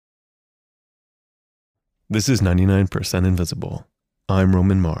This is 99% Invisible. I'm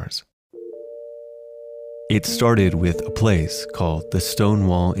Roman Mars. It started with a place called the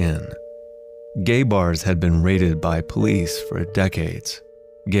Stonewall Inn. Gay bars had been raided by police for decades.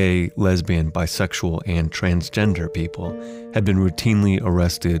 Gay, lesbian, bisexual, and transgender people had been routinely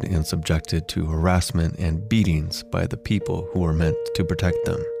arrested and subjected to harassment and beatings by the people who were meant to protect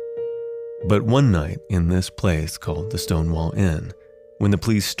them. But one night in this place called the Stonewall Inn, when the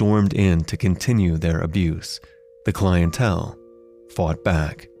police stormed in to continue their abuse, the clientele fought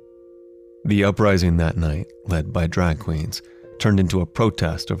back. The uprising that night, led by drag queens, turned into a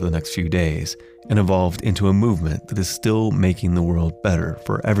protest over the next few days and evolved into a movement that is still making the world better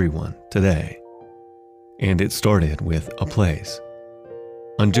for everyone today. And it started with a place.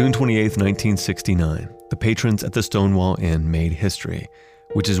 On June 28, 1969, the patrons at the Stonewall Inn made history,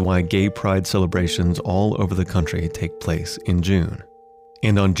 which is why gay pride celebrations all over the country take place in June.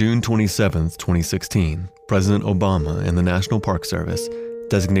 And on June 27, 2016, President Obama and the National Park Service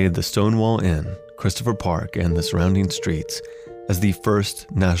designated the Stonewall Inn, Christopher Park, and the surrounding streets as the first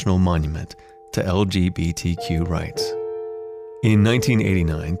national monument to LGBTQ rights. In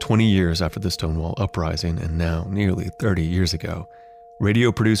 1989, 20 years after the Stonewall uprising and now nearly 30 years ago,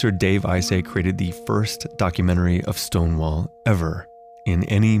 radio producer Dave Isay created the first documentary of Stonewall ever in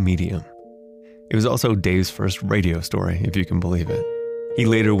any medium. It was also Dave's first radio story, if you can believe it. He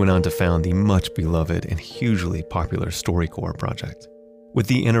later went on to found the much beloved and hugely popular StoryCorps project. With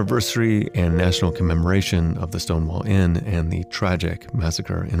the anniversary and national commemoration of the Stonewall Inn and the tragic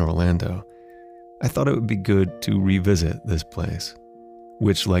massacre in Orlando, I thought it would be good to revisit this place,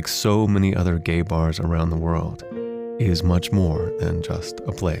 which, like so many other gay bars around the world, is much more than just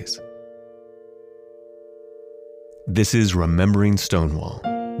a place. This is Remembering Stonewall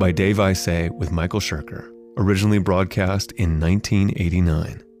by Dave Isay with Michael Shirker, originally broadcast in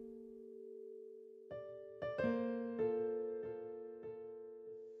 1989.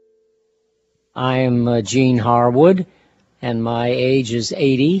 I'm Gene Harwood, and my age is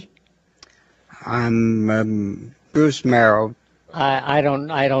 80. I'm Bruce Merrill. I don't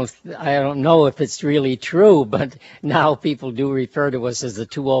know if it's really true, but now people do refer to us as the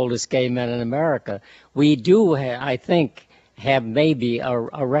two oldest gay men in America. We do, I think, have maybe a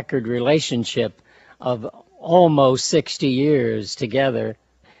record relationship of almost 60 years together.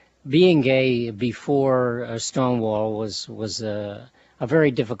 Being gay before Stonewall was a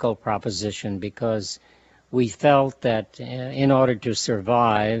very difficult proposition because we felt that in order to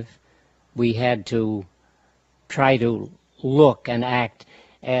survive, we had to try to look and act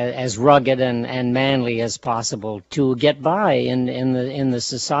as rugged and manly as possible to get by in the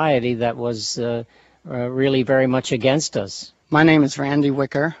society that was really very much against us. My name is Randy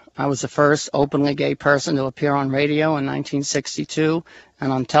Wicker. I was the first openly gay person to appear on radio in 1962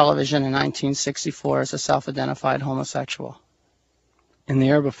 and on television in 1964 as a self-identified homosexual. In the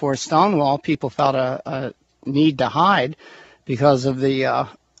year before Stonewall, people felt a need to hide because of the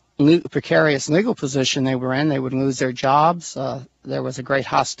precarious legal position they were in. They would lose their jobs. There was a great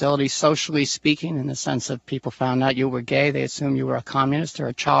hostility, socially speaking, in the sense that people found out you were gay. They assumed you were a communist or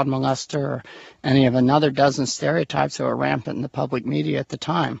a child molester or any of another dozen stereotypes that were rampant in the public media at the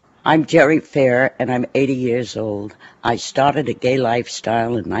time. I'm Jerry Fair, and I'm 80 years old. I started a gay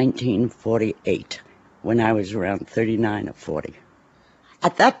lifestyle in 1948 when I was around 39 or 40.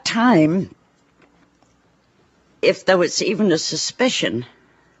 At that time, if there was even a suspicion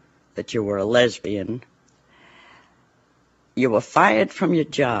that you were a lesbian, you were fired from your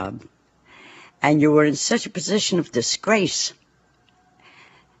job, and you were in such a position of disgrace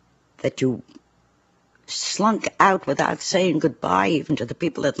that you slunk out without saying goodbye even to the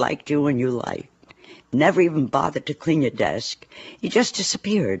people that liked you and you liked. Never even bothered to clean your desk. You just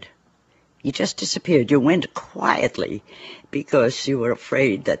disappeared. You just disappeared. You went quietly because you were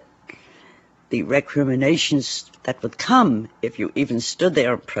afraid that the recriminations that would come if you even stood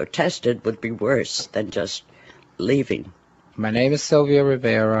there and protested would be worse than just leaving. My name is Sylvia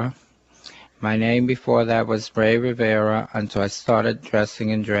Rivera. My name before that was Ray Rivera until I started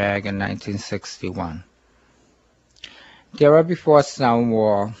dressing in drag in 1961. The era before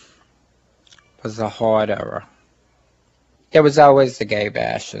Stonewall was a hard era. There was always the gay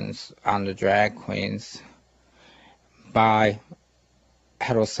bashings on the drag queens by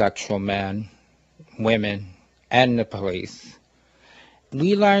heterosexual men, women, and the police.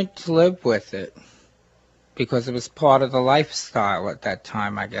 We learned to live with it because it was part of the lifestyle at that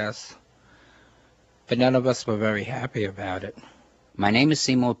time, I guess. But none of us were very happy about it. My name is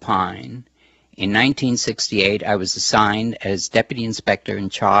Seymour Pine. In 1968, I was assigned as Deputy Inspector in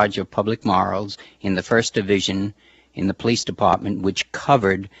charge of public morals in the 1st Division in the police department, which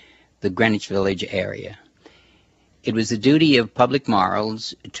covered the Greenwich Village area. It was the duty of public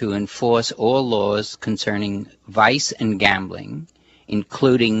morals to enforce all laws concerning vice and gambling,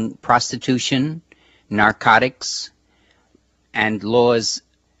 including prostitution, narcotics, and laws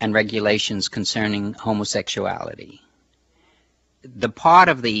and regulations concerning homosexuality. The part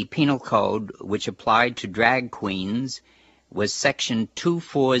of the penal code which applied to drag queens was section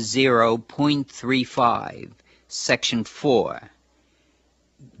 240.35, section 4.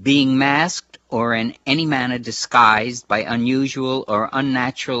 Being masked or in any manner disguised by unusual or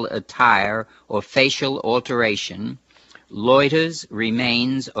unnatural attire or facial alteration, loiters,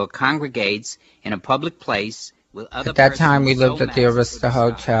 remains, or congregates in a public place with other At that time, we persons lived at the so Arista masked or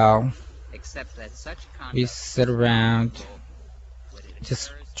Hotel. except that such We conduct sit around,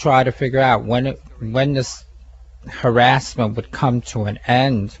 just try to figure out when this harassment would come to an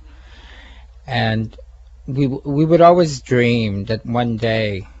end. And we would always dream that one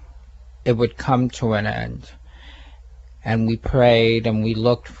day it would come to an end. And we prayed and we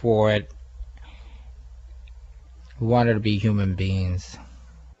looked for it. We wanted to be human beings.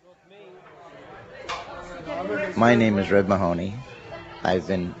 My name is Red Mahoney. I've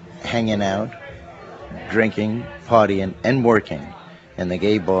been hanging out, drinking, partying, and working in the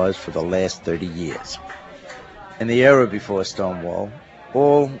gay bars for the last 30 years. In the era before Stonewall,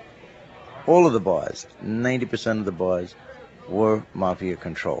 all of the bars, 90% of the bars, were mafia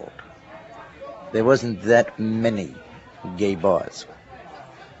controlled. There wasn't that many gay bars.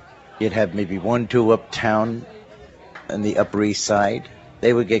 You'd have maybe 1, 2 uptown on the Upper East Side.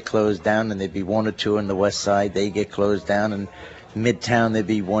 They would get closed down, and there'd be 1 or 2 on the West Side. They'd get closed down, and Midtown there'd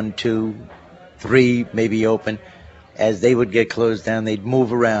be 1, 2, 3 maybe open. As they would get closed down, they'd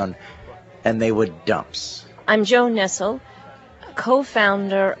move around, and they were dumps. I'm Jo Nessel,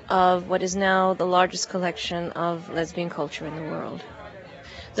 co-founder of what is now the largest collection of lesbian culture in the world.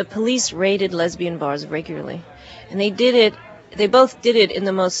 The police raided lesbian bars regularly, and they both did it in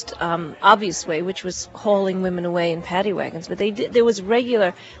the most obvious way, which was hauling women away in paddy wagons. But there was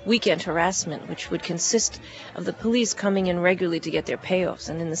regular weekend harassment, which would consist of the police coming in regularly to get their payoffs.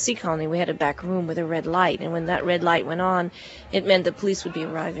 And in the Sea Colony, we had a back room with a red light, and when that red light went on, it meant the police would be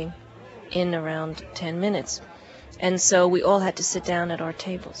arriving in around 10 minutes. And so we all had to sit down at our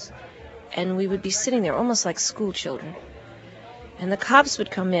tables, and we would be sitting there almost like school children. And the cops would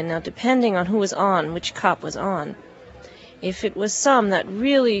come in. Now, depending on who was on, which cop was on, if it was some that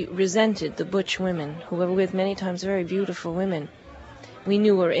really resented the butch women, who were with many times very beautiful women, we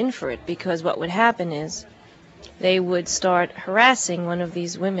knew we were in for it, because what would happen is they would start harassing one of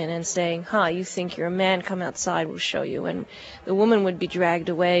these women and saying, you think you're a man, come outside, we'll show you. And the woman would be dragged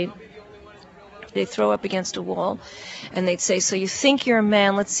away. They'd throw up against a wall, and they'd say, so you think you're a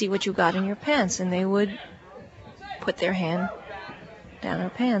man, let's see what you got in your pants. And they would put their hand down her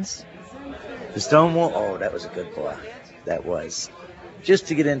pants. The Stonewall, oh, that was a good bar. That was. Just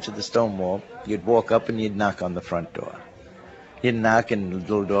to get into the Stonewall, you'd walk up and you'd knock on the front door. You'd knock and the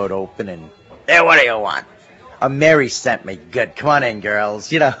little door would open and, hey, what do you want? Mary sent me. Good. Come on in,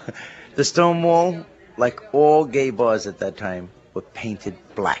 girls. You know, the Stonewall, like all gay bars at that time, were painted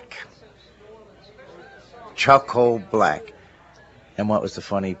black. Charcoal black. And what was the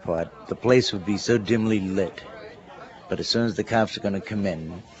funny part? The place would be so dimly lit. But as soon as the cops are going to come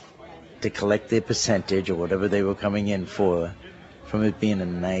in to collect their percentage or whatever they were coming in for, from it being a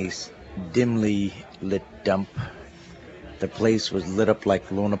nice, dimly lit dump, the place was lit up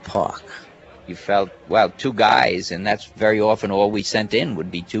like Luna Park. You felt, well, 2 guys, and that's very often all we sent in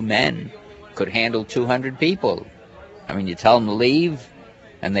would be 2 men, could handle 200 people. I mean, you tell them to leave,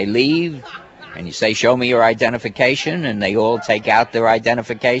 and they leave, and you say, show me your identification, and they all take out their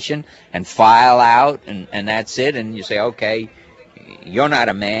identification and file out, and that's it, and you say, okay, you're not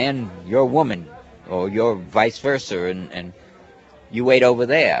a man, you're a woman, or you're vice versa, and you wait over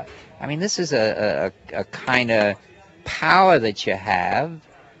there. I mean, this is a kind of power that you have,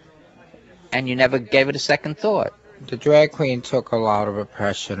 and you never gave it a second thought. The drag queen took a lot of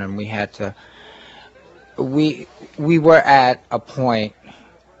oppression, and we had to, we were at a point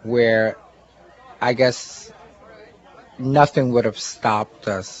where I guess nothing would have stopped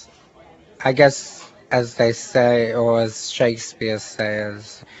us. I guess, as they say, or as Shakespeare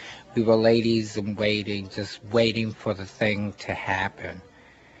says, we were ladies in waiting, just waiting for the thing to happen.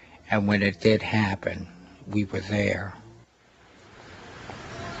 And when it did happen, we were there.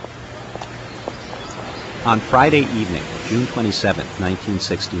 On Friday evening, June 27,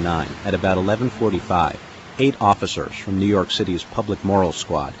 1969, at about 11:45, 8 officers from New York City's Public Morals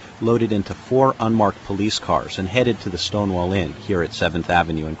Squad loaded into 4 unmarked police cars and headed to the Stonewall Inn here at 7th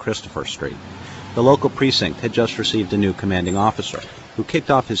Avenue and Christopher Street. The local precinct had just received a new commanding officer, who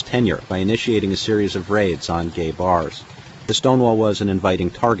kicked off his tenure by initiating a series of raids on gay bars. The Stonewall was an inviting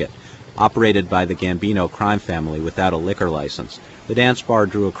target. Operated by the Gambino crime family without a liquor license, the dance bar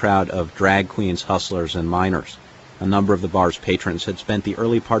drew a crowd of drag queens, hustlers, and minors. A number of the bar's patrons had spent the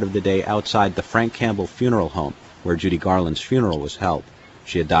early part of the day outside the Frank Campbell funeral home, where Judy Garland's funeral was held.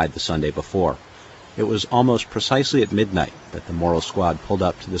 She had died the Sunday before. It was almost precisely at midnight that the Moral Squad pulled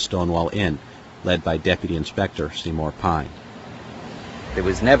up to the Stonewall Inn, led by Deputy Inspector Seymour Pine. There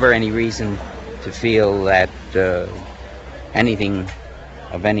was never any reason to feel that anything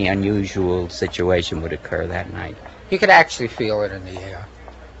of any unusual situation would occur that night. You could actually feel it in the air.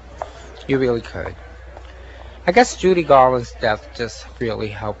 You really could. I guess Judy Garland's death just really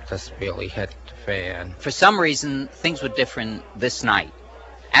helped us really hit the fan. For some reason, things were different this night.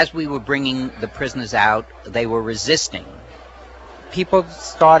 As we were bringing the prisoners out, they were resisting. People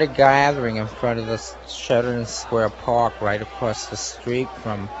started gathering in front of the Sheridan Square Park right across the street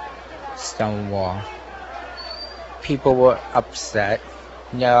from Stonewall. People were upset.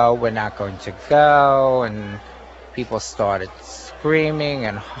 No, we're not going to go, and people started screaming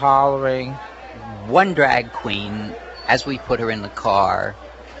and hollering. One drag queen, as we put her in the car,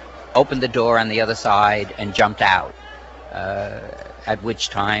 opened the door on the other side and jumped out, at which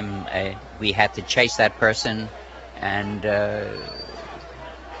time we had to chase that person, and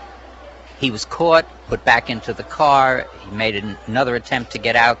he was caught, put back into the car. He made another attempt to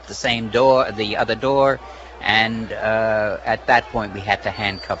get out the other door, and at that point we had to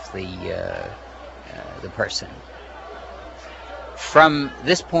handcuff the person. From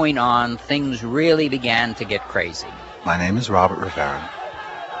this point on, things really began to get crazy. My name is Robert Rivera,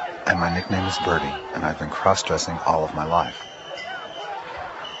 and my nickname is Birdie, and I've been cross-dressing all of my life.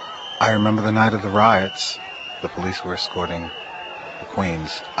 I remember the night of the riots. The police were escorting the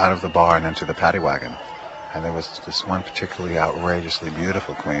queens out of the bar and into the paddy wagon. And there was this one particularly outrageously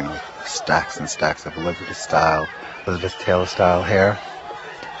beautiful queen with stacks and stacks of Elizabeth Taylor style hair.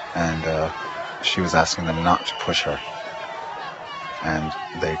 And she was asking them not to push her. And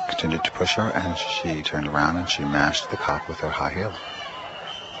they continued to push her, and she turned around and she mashed the cop with her high heel.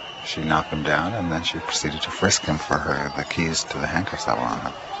 She knocked him down, and then she proceeded to frisk him for the keys to the handcuffs that were on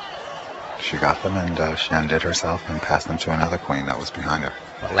him. She got them, and she undid herself and passed them to another queen that was behind her.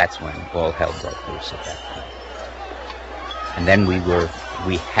 Well, that's when all hell broke loose at that point. And then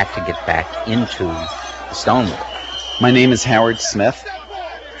we had to get back into the Stonewall. My name is Howard Smith.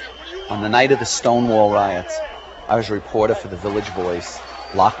 On the night of the Stonewall riots, I was a reporter for the Village Voice,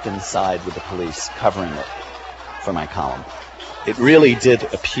 locked inside with the police, covering it for my column. It really did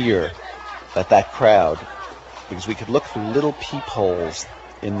appear that crowd, because we could look through little peepholes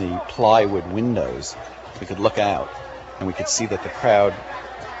in the plywood windows, we could look out, and we could see that the crowd,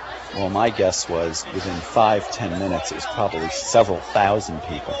 well, my guess was within 5-10 minutes, it was probably several thousand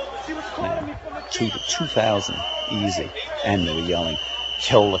people. 2,000, easy. And they were yelling,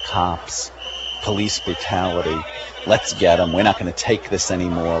 "Kill the cops, police brutality, let's get them, we're not going to take this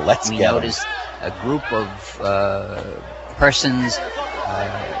anymore, let's get them." We noticed a group of persons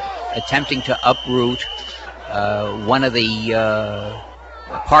attempting to uproot one of the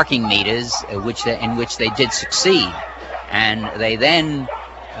parking meters, in which they did succeed, and they then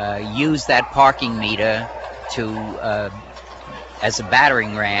used that parking meter as a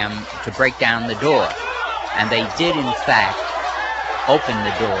battering ram to break down the door. And they did, in fact, open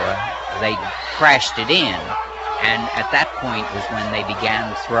the door. They crashed it in, and at that point was when they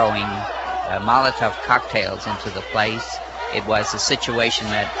began throwing Molotov cocktails into the place. It was a situation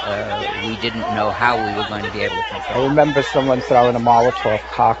that we didn't know how we were going to be able to control. I remember someone throwing a Molotov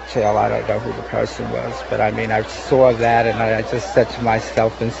cocktail. I don't know who the person was, but I mean, I saw that, and I just said to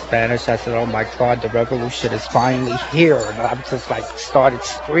myself in Spanish, I said, "Oh my God, the revolution is finally here." And I just started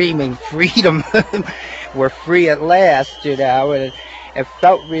screaming, "Freedom! We're free at last," and it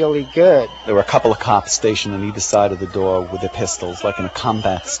felt really good. There were a couple of cops stationed on either side of the door with their pistols, like in a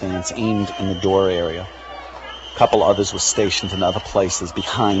combat stance, aimed in the door area. A couple others were stationed in other places,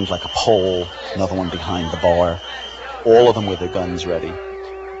 behind like a pole, another one behind the bar. All of them with their guns ready.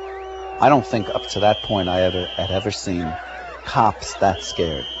 I don't think up to that point I had ever seen cops that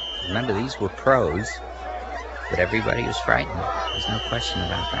scared. Remember, these were pros, but everybody was frightened. There's no question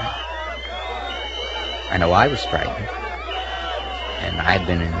about that. I know I was frightened. And I had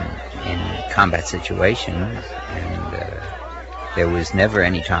been in combat situations, and there was never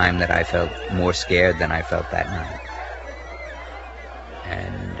any time that I felt more scared than I felt that night.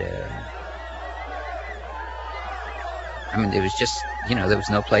 And I mean, there was just, there was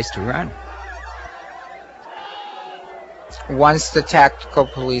no place to run. Once the tactical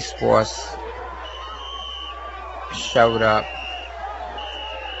police force showed up,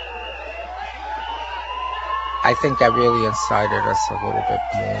 I think that really incited us a little bit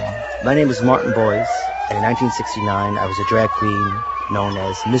more. My name is Martin Boyce, and in 1969 I was a drag queen known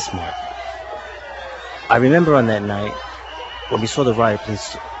as Miss Martin. I remember on that night, when we saw the riot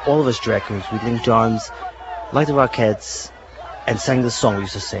police, all of us drag queens, we linked arms, like the Rockettes, and sang the song we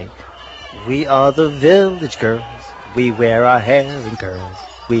used to sing. We are the village girls, we wear our hair in curls,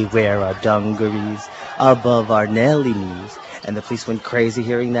 we wear our dungarees above our Nelly knees. And the police went crazy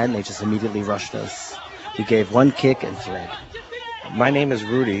hearing that, and they just immediately rushed us. We gave one kick and fled. My name is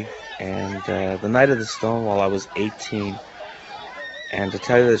Rudy, and the night of the Stonewall, I was 18. And to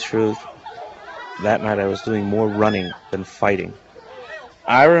tell you the truth, that night I was doing more running than fighting.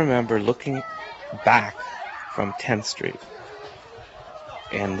 I remember looking back from 10th Street,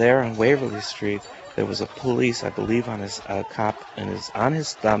 and there on Waverly Street, there was a police, I believe, on his cop, and on his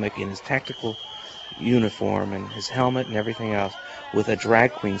stomach in his tactical uniform and his helmet and everything else, with a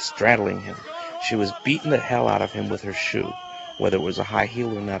drag queen straddling him. She was beating the hell out of him with her shoe. Whether it was a high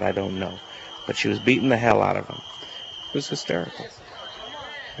heel or not, I don't know. But she was beating the hell out of him. It was hysterical.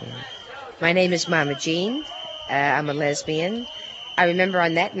 Yeah. My name is Mama Jean. I'm a lesbian. I remember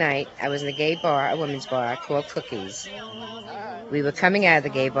on that night, I was in a gay bar, a women's bar, called Cookies. We were coming out of the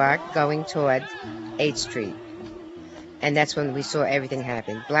gay bar, going toward 8th Street. And that's when we saw everything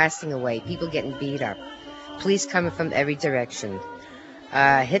happen. Blasting away, people getting beat up, police coming from every direction,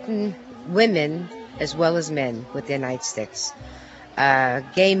 hitting women as well as men with their nightsticks.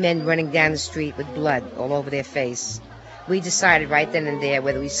 Gay men running down the street with blood all over their face. We decided right then and there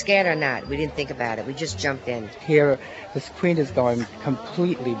whether we were scared or not. We didn't think about it. We just jumped in. Here, this queen is going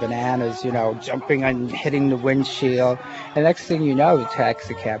completely bananas, you know, jumping and hitting the windshield. And next thing you know, the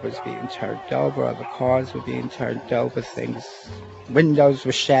taxi cab was being turned over, other cars were being turned over, windows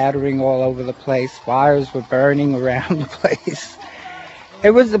were shattering all over the place, fires were burning around the place.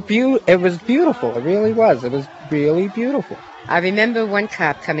 It was beautiful. It really was. It was really beautiful. I remember one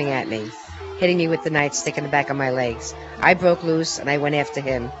cop coming at me, hitting me with the nightstick in the back of my legs. I broke loose and I went after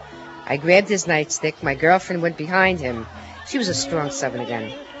him. I grabbed his nightstick. My girlfriend went behind him. She was a strong Southerner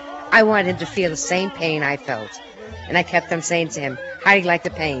gun. I wanted him to feel the same pain I felt. And I kept on saying to him, how do you like the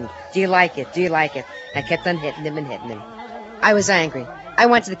pain? Do you like it? Do you like it? And I kept on hitting him and hitting him. I was angry. I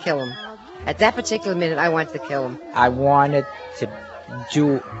wanted to kill him. At that particular minute, I wanted to kill him. I wanted to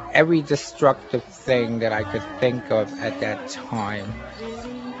do every destructive thing that I could think of at that time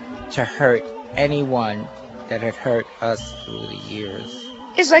to hurt anyone that had hurt us through the years.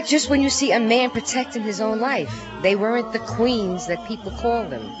 It's like just when you see a man protecting his own life. They weren't the queens that people call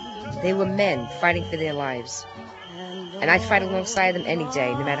them. They were men fighting for their lives. And I'd fight alongside them any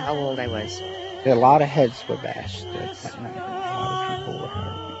day, no matter how old I was. A lot of heads were bashed that night. A lot of people were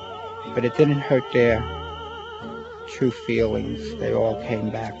hurt. But it didn't hurt their true feelings. They all came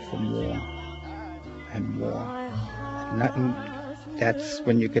back for more and more. Nothing. That's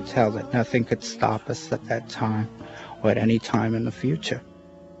when you could tell that nothing could stop us at that time or at any time in the future.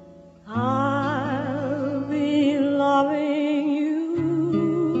 I'll be loving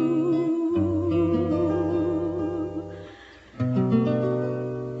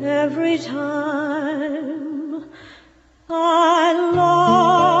you every time I love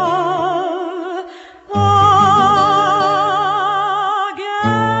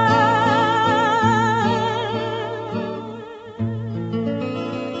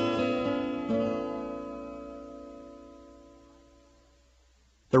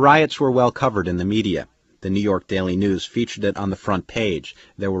The riots were well covered in the media. The New York Daily News featured it on the front page.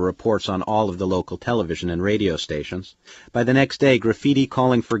 There were reports on all of the local television and radio stations. By the next day, graffiti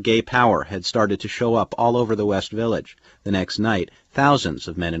calling for gay power had started to show up all over the West Village. The next night, thousands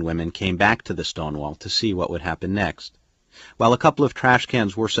of men and women came back to the Stonewall to see what would happen next. While a couple of trash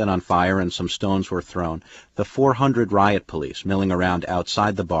cans were set on fire and some stones were thrown, the 400 riot police milling around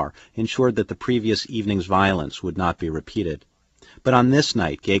outside the bar ensured that the previous evening's violence would not be repeated. But on this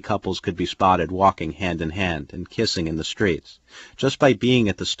night, gay couples could be spotted walking hand in hand and kissing in the streets. Just by being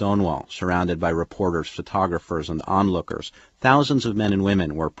at the Stonewall, surrounded by reporters, photographers, and onlookers, thousands of men and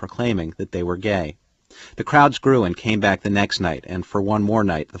women were proclaiming that they were gay. The crowds grew and came back the next night, and for one more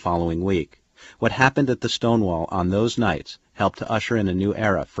night the following week. What happened at the Stonewall on those nights helped to usher in a new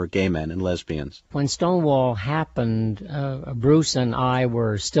era for gay men and lesbians. When Stonewall happened, Bruce and I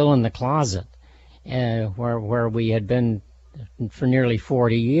were still in the closet, where we had been for nearly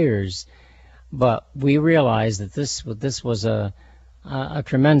 40 years, but we realized that this was a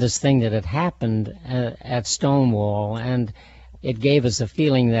tremendous thing that had happened at Stonewall, and it gave us a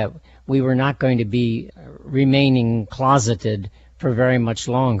feeling that we were not going to be remaining closeted for very much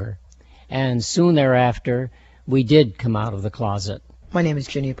longer. And soon thereafter, we did come out of the closet. My name is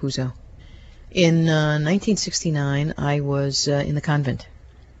Jenny Puzo. In 1969, I was in the convent.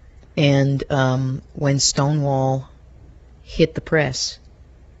 And when Stonewall hit the press,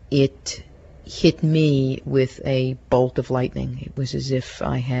 it hit me with a bolt of lightning. It was as if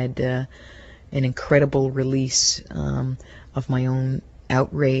I had an incredible release of my own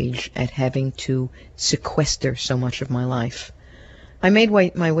outrage at having to sequester so much of my life. I made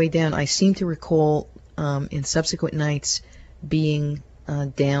my way down. I seem to recall in subsequent nights being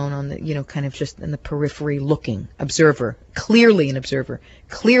down on the, kind of just in the periphery looking, observer, clearly an observer,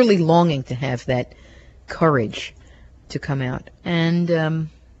 clearly longing to have that courage to come out. And it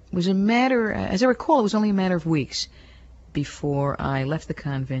was a matter, as I recall, it was only a matter of weeks before I left the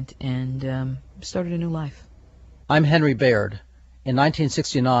convent and started a new life. I'm Henry Baird. In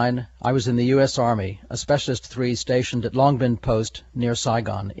 1969, I was in the U.S. Army, a Specialist 3 stationed at Long Binh Post near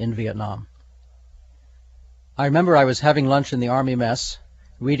Saigon in Vietnam. I remember I was having lunch in the Army mess,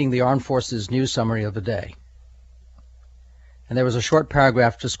 reading the Armed Forces news summary of the day. And there was a short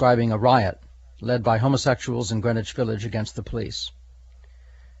paragraph describing a riot led by homosexuals in Greenwich Village against the police.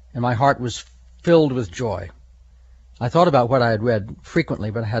 And my heart was filled with joy. I thought about what I had read frequently,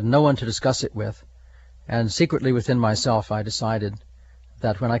 but I had no one to discuss it with. And secretly within myself, I decided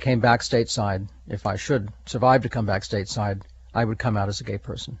that when I came back stateside, if I should survive to come back stateside, I would come out as a gay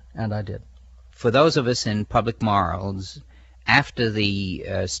person. And I did. For those of us in public morals, after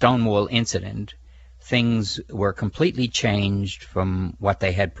the Stonewall incident, things were completely changed from what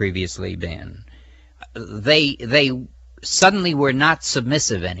they had previously been. They suddenly were not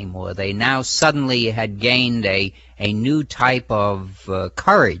submissive anymore. They now suddenly had gained a new type of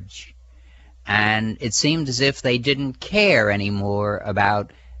courage. And it seemed as if they didn't care anymore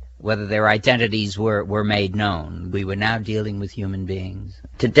about whether their identities were made known. We were now dealing with human beings.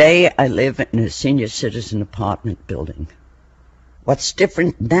 Today I live in a senior citizen apartment building. What's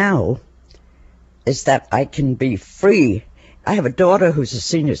different now is that I can be free. I have a daughter who's a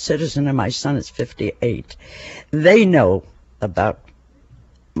senior citizen and my son is 58. They know about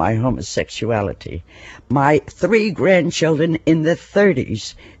my homosexuality. My 3 grandchildren in their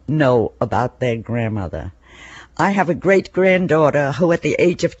 30s know about their grandmother. I have a great-granddaughter who at the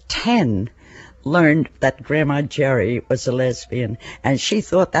age of 10 learned that Grandma Jerry was a lesbian, and she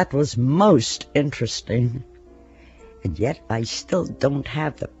thought that was most interesting. And yet I still don't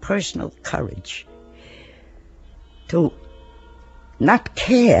have the personal courage to not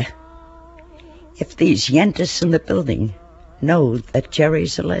care if these yentas in the building know that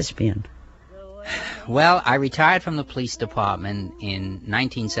Jerry's a lesbian. Well, I retired from the police department in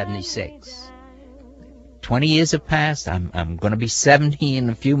 1976. 20 years have passed. I'm going to be 70 in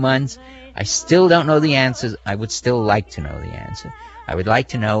a few months. I still don't know the answers. I would still like to know the answer. I would like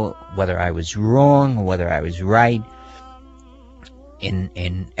to know whether I was wrong or whether I was right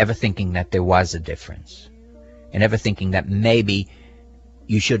in ever thinking that there was a difference, in ever thinking that maybe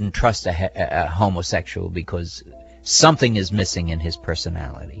you shouldn't trust a homosexual because something is missing in his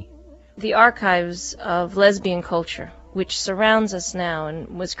personality. The archives of lesbian culture, which surrounds us now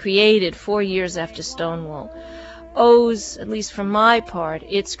and was created 4 years after Stonewall, owes, at least for my part,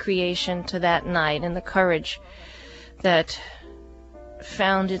 its creation to that night and the courage that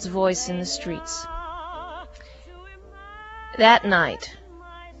found its voice in the streets. That night,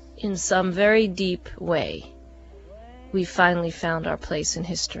 in some very deep way, we finally found our place in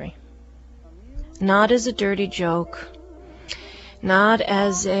history. Not as a dirty joke, not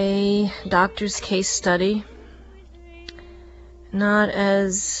as a doctor's case study, not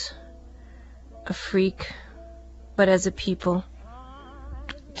as a freak, but as a people.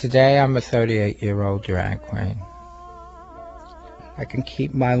 Today I'm a 38-year-old drag queen. I can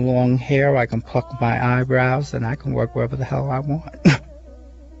keep my long hair, I can pluck my eyebrows, and I can work wherever the hell I want.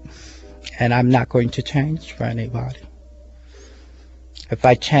 And I'm not going to change for anybody. If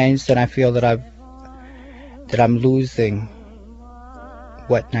I change, then I feel that I'm losing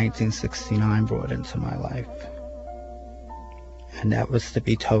what 1969 brought into my life. And that was to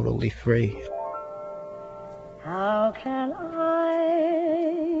be totally free. How can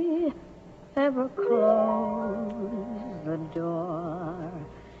I ever close the door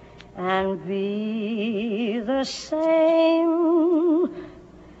and be the same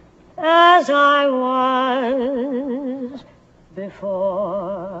as I was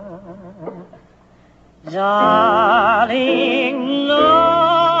before? Darling,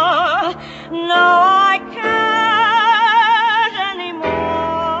 no, I can't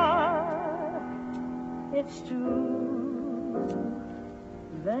anymore. It's too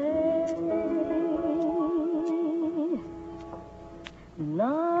late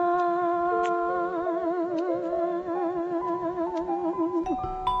now.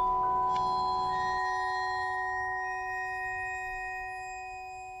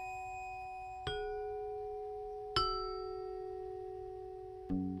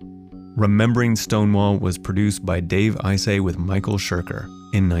 Remembering Stonewall was produced by Dave Isay with Michael Shirker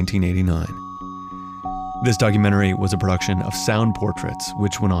in 1989. This documentary was a production of Sound Portraits,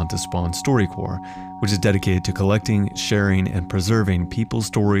 which went on to spawn StoryCorps, which is dedicated to collecting, sharing, and preserving people's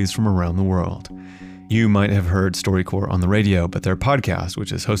stories from around the world. You might have heard StoryCorps on the radio, but their podcast,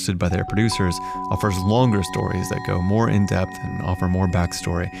 which is hosted by their producers, offers longer stories that go more in-depth and offer more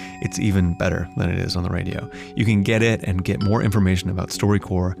backstory. It's even better than it is on the radio. You can get it and get more information about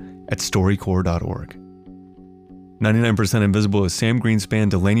StoryCorps at storycorps.org. 99% Invisible is Sam Greenspan,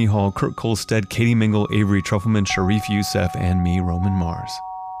 Delaney Hall, Kurt Kolstad, Katie Mingle, Avery Trufelman, Sharif Youssef, and me, Roman Mars.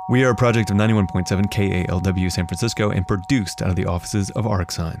 We are a project of 91.7 KALW San Francisco and produced out of the offices of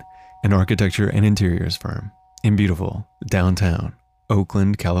ArcSign, an architecture and interiors firm in beautiful downtown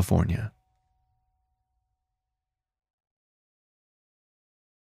Oakland, California.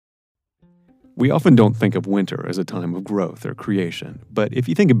 We often don't think of winter as a time of growth or creation, but if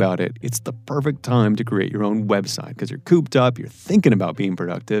you think about it, it's the perfect time to create your own website because you're cooped up, you're thinking about being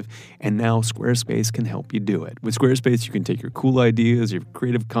productive, and now Squarespace can help you do it. With Squarespace, you can take your cool ideas, your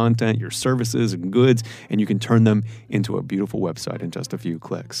creative content, your services and goods, and you can turn them into a beautiful website in just a few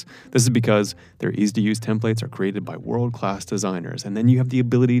clicks. This is because their easy-to-use templates are created by world-class designers, and then you have the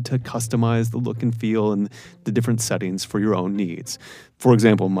ability to customize the look and feel and the different settings for your own needs. For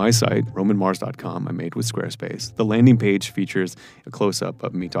example, my site, romanmars.com, I made with Squarespace. The landing page features a close-up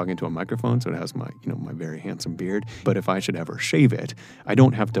of me talking to a microphone, so it has my very handsome beard. But if I should ever shave it, I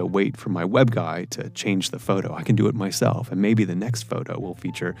don't have to wait for my web guy to change the photo. I can do it myself, and maybe the next photo will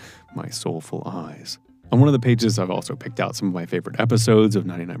feature my soulful eyes. On one of the pages, I've also picked out some of my favorite episodes of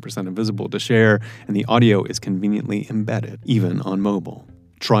 99% Invisible to share, and the audio is conveniently embedded, even on mobile.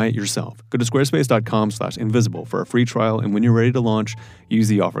 Try it yourself. Go to squarespace.com/invisible for a free trial, and when you're ready to launch, use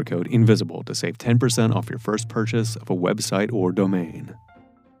the offer code INVISIBLE to save 10% off your first purchase of a website or domain.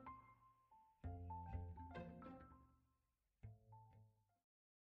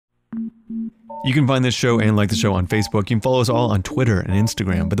 You can find this show and like the show on Facebook. You can follow us all on Twitter and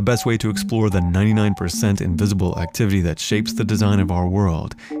Instagram, but the best way to explore the 99% invisible activity that shapes the design of our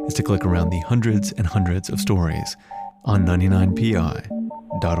world is to click around the hundreds and hundreds of stories on 99pi.org.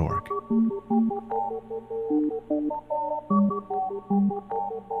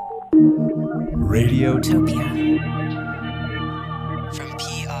 Radiotopia.